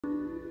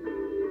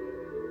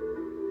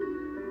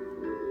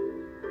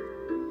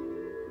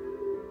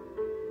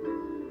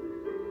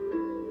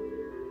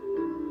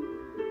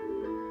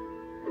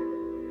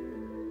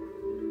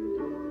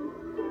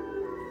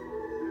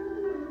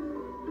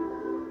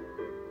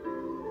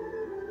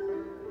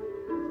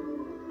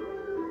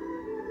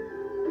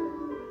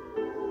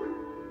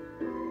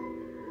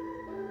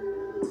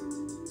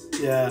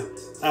Yeah,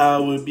 I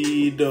would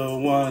be the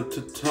one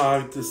to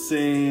talk the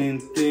same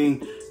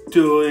thing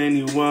to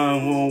anyone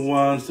who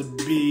wants to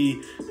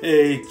be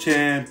a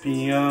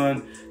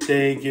champion.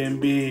 They can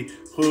be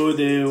who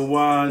they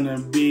want to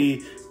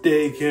be.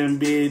 They can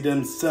be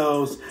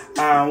themselves.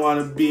 I want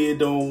to be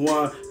the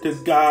one to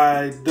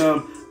guide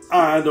them.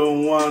 I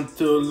don't want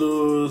to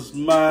lose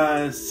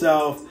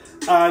myself.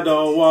 I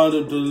don't want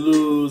them to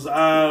lose.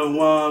 I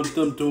want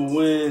them to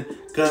win.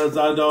 Cause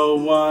I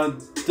don't want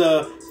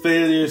the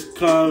failures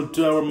come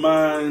to our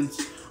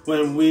minds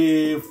when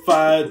we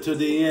fight to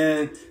the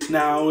end.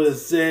 Now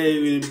it's say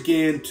we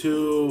begin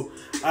to.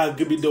 I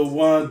could be the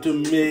one to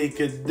make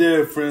a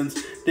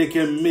difference. They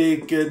can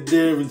make a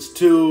difference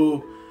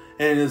too.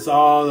 And it's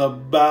all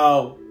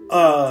about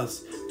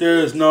us.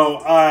 There's no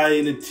I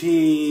in the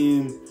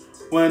team.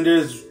 When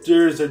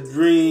there's a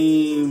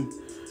dream,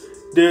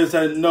 there's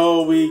a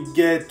know we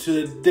get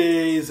to the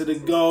days of the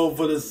go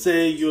for the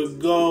say you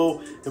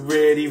go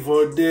ready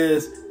for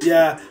this.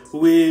 Yeah,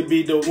 we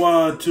be the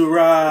one to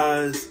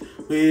rise.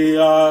 We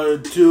are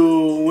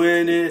to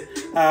win it.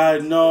 I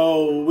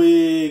know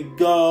we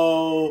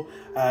go.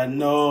 I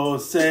know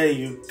say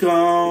you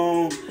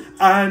go.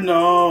 I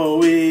know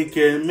we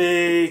can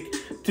make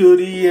to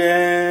the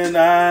end.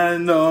 I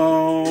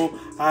know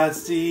I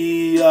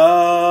see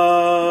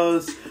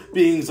us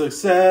being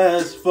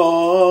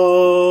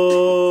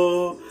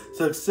successful,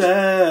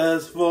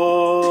 successful.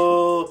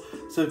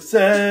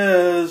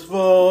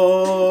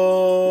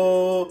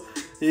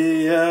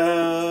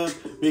 Yeah,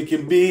 we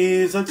can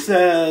be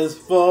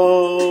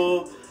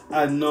successful.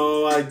 I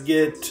know I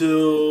get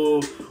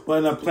to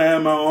when I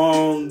plant my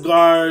own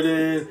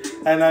garden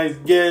and I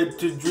get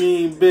to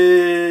dream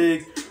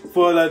big.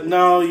 For that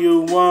now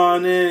you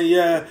want it,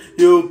 yeah.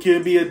 You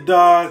can be a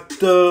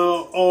doctor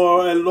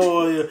or a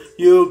lawyer.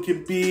 You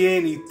can be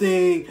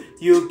anything.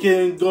 You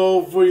can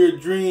go for your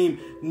dream.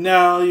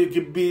 Now you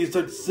can be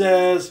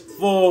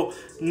successful.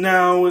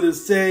 Now what to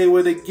say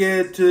when they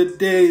get to the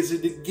days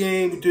of the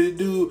game to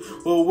do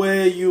or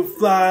where you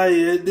fly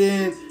it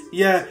in.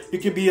 Yeah, you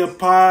can be a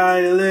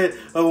pilot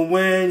or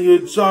when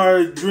you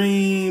start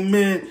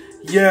dreaming.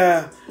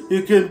 Yeah,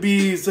 you can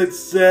be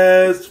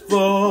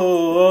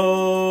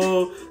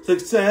successful.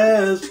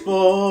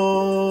 Successful.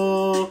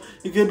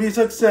 You can be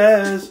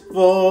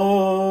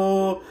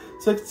successful.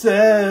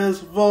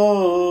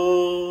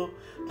 Successful.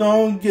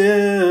 Don't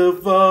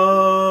give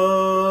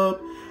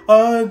up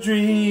on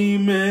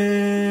dreaming.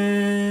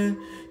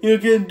 You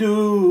can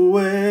do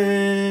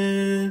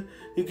it.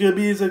 You can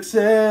be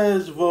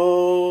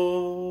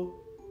successful.